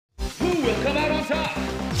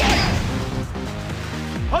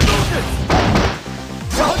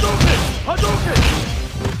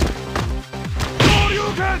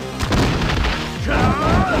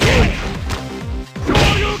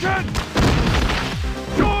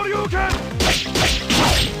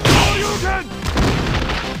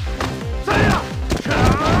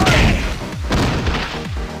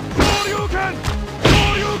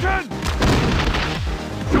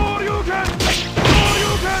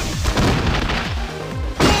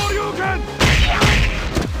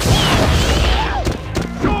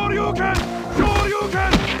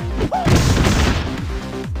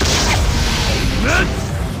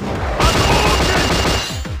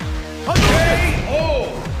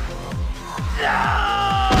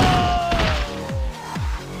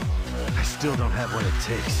still don't have what it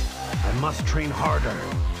takes. I must train harder.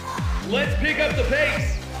 Let's pick up the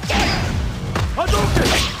pace!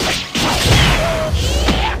 Hadouken!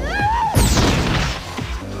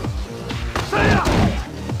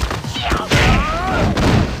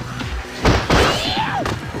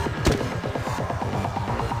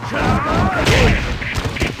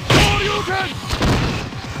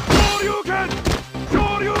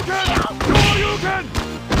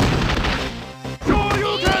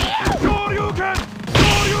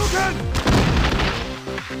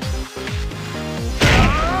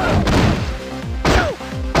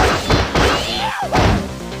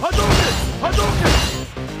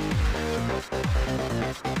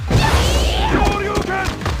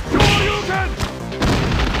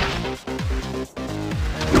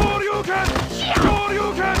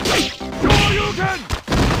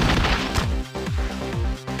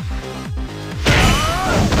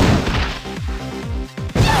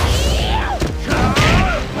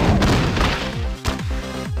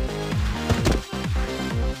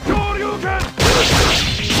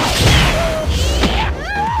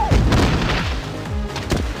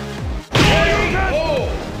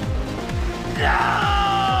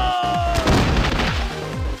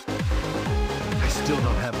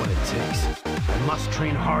 I must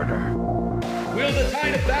train harder. Will the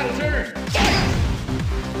tide of battle turn?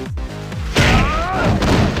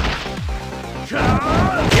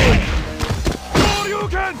 Shoryuken!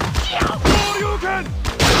 Shoryuken!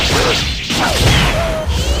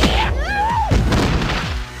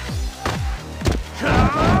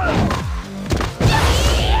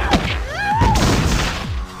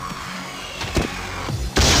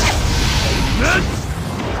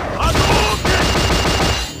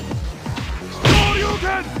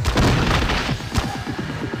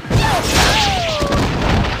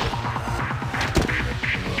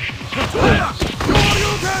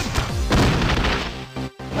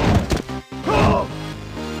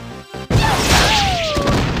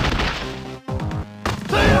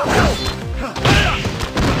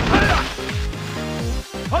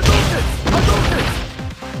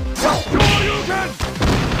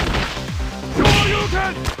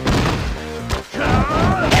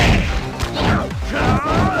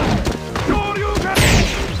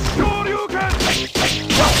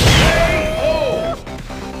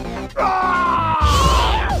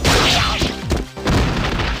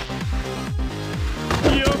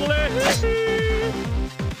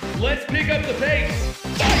 Let's pick up the pace!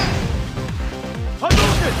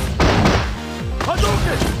 Hadouken!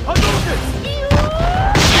 Hadouken! Hadouken!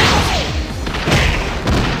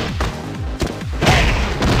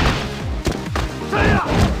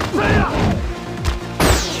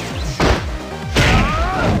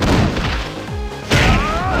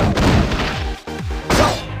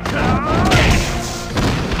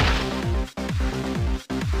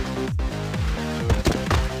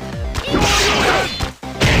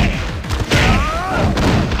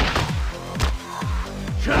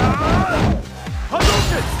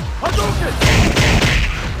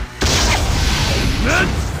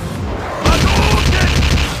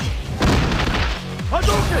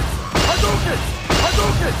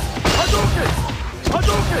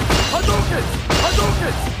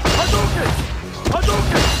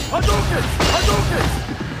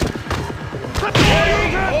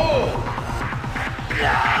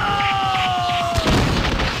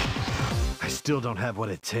 I still don't have what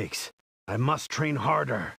it takes. I must train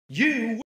harder. You